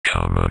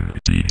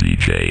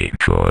DJ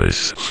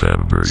Choice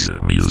Members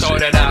Music.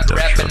 Started out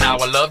rapping, now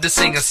I love to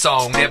sing a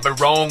song. Never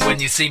wrong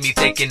when you see me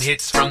taking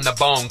hits from the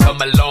bone.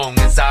 Come along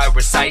as I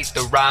recite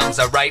the rhymes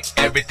I write.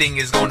 Everything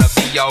is gonna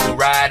be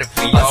alright if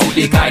we all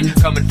unite.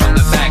 Coming from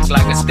the back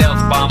like a stealth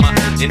bomber.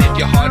 And if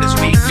your heart is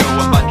weak, yo,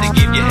 I'm about to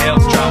give you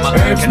health trauma.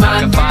 Can I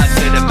confide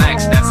to the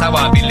max? That's how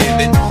I be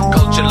living.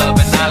 Culture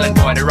loving island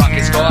boy, the rock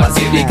is God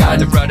given.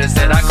 The brothers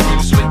that I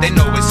cruise with, they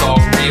know it's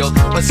all real.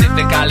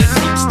 Pacific Island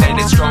roots,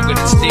 standing stronger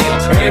than steel.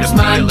 Here to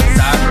feel as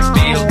I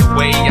reveal the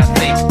way I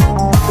think.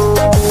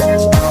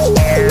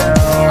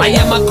 I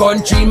am a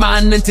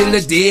countryman until the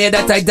day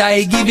that I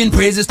die. Giving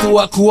praises to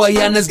a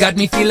Hawaiian has got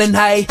me feeling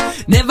high.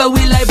 Never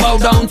will I bow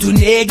down to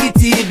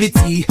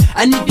negativity.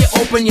 And if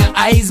you open your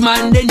eyes,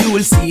 man, then you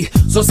will see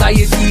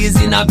society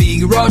is in a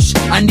big rush,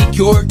 and the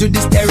cure to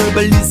this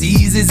terrible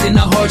disease is in a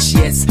hush.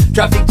 Yes,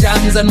 traffic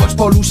jams and much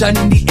pollution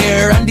in the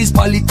air, and these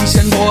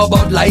politicians go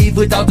about life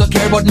without a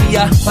care. But me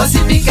a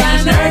Pacific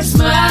and Earth's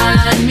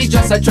man, me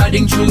just a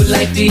trotting through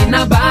life in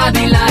a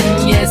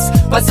Babylon. Yes,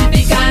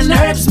 Pacific and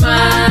Earth's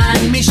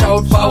man, me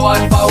shout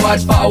forward,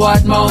 forward,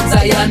 forward, Mount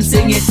Zion,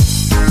 sing it.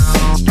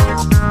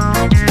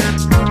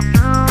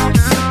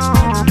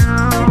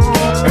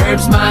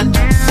 Herbs man,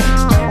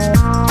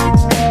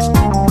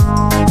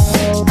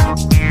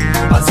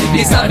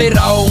 Pacific sabe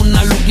round,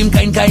 na look him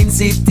kind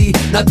city.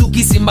 Na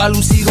tuki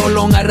simbalu sigo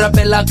long a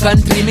rapella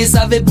country. Me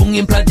sabe bung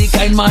him plati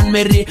kind man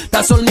meri.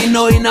 Tas all me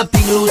know in a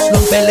ping loose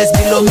long pelles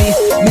below me.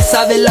 Me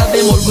sabe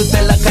lave more good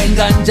bella kind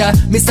ganja.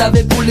 Me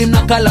sabe pull him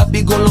na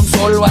kalabi go long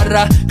sol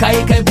wara.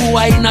 Kai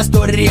bua in a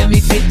story me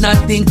fit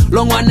nothing.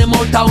 Long one them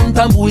out town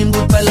tambu him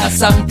good bella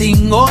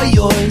something. Oi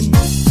oi.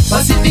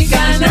 Pacific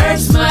and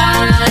Earth's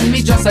man,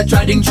 me just a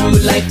trotting through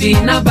life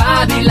in a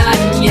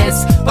Babylon.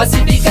 Yes,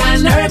 Pacific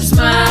and Earth's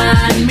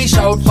man, me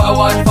shout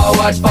forward,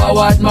 forward,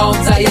 forward, Mount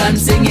Zion,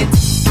 sing it.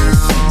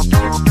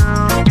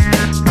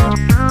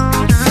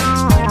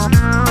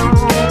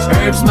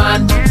 Earth's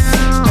man,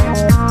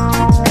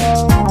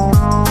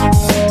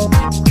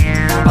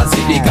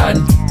 Pacific and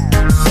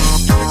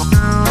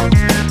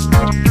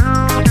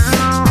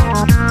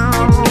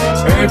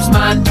Earth's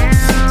man.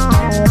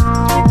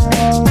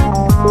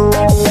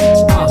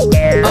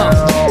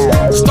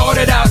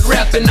 Started out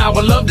rapping, now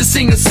I love to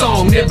sing a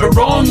song. Never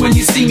wrong when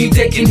you see me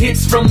taking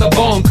hits from the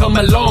bone. Come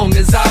along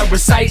as I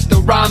recite the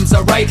rhymes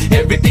I write.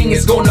 Everything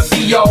is gonna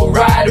be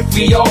alright if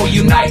we all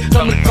unite.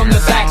 Coming from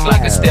the back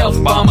like a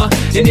stealth bomber.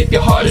 And if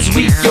your heart is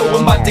weak, yo,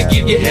 I'm about to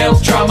give you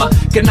health trauma.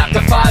 Can knock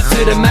the five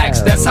to the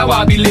max, that's how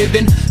I be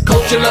living.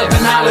 Culture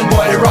loving island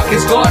boy, the rock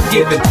is God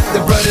given.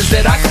 The brothers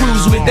that I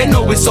cruise with, they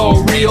know it's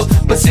all real.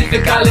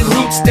 Pacific Island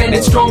roots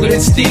standing stronger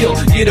than steel.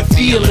 Get a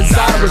feel as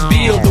I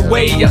reveal the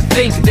way I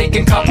think. They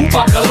can kapu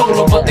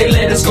pakalolo, but they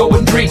let us go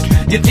and drink.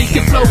 You think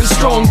your flow is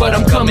strong, but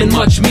I'm coming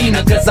much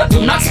meaner. Cause I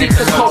do not stick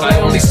the coke, I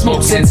only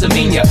smoke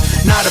Sensimania.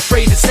 Not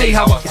afraid to say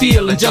how I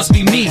feel and just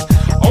be me.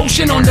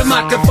 Ocean on the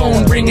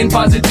microphone, bringing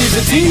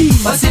positivity.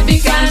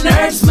 Pacific and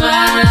Earth's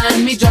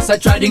man, me just a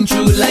trotting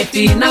through life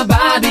in a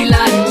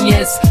Babylon.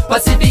 Yes,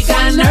 Pacific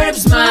and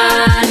Earth's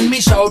man,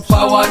 me shout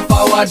forward,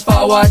 forward,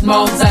 forward,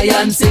 Mount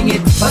Zion, sing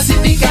it.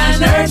 Pacific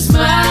and Earth's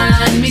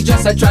man, me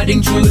just a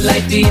trotting through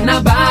life in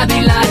a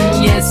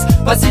Babylon. Yes,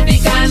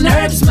 Pacific and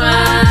Earth's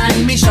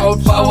man, me shout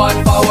forward,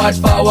 forward,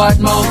 forward,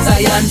 Mount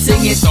Zion,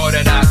 sing it.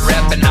 Started out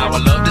rapping, now I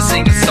love to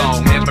sing a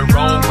song. Never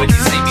wrong when you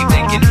see me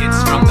taking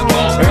hits from the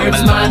bone.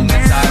 Come along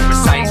as I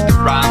recite the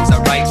rhymes I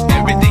write.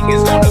 Everything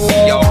is gonna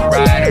be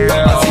alright.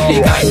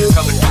 Pacific Island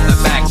coming from the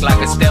back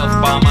like a stealth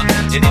bomber.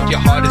 And if your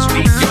heart is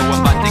weak, yo,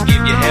 I'm about to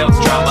give you health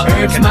trauma.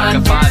 Can I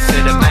confide to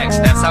the max?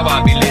 That's how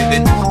I be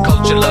living.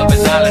 Culture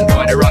loving island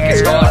boy, the rock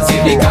is God.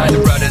 Pacific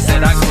Island brothers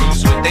that I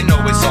cruise with, they know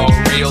it's all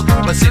real.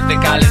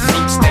 Pacific Island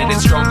roots standing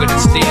stronger than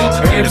steel.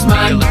 Here to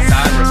feel as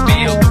I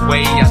reveal the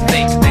way I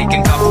think. They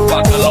can kapu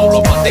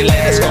pakalolo, but they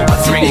let us go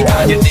and drink.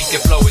 You think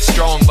your flow is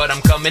strong, but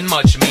I'm coming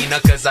much meaner.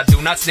 Cause I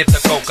do not sniff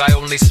the coke, I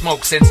only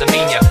smoke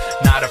Sensimania.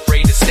 Not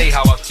afraid to say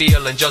how I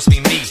feel and just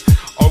be me.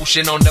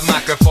 Ocean on the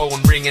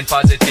microphone, bringing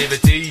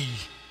positivity.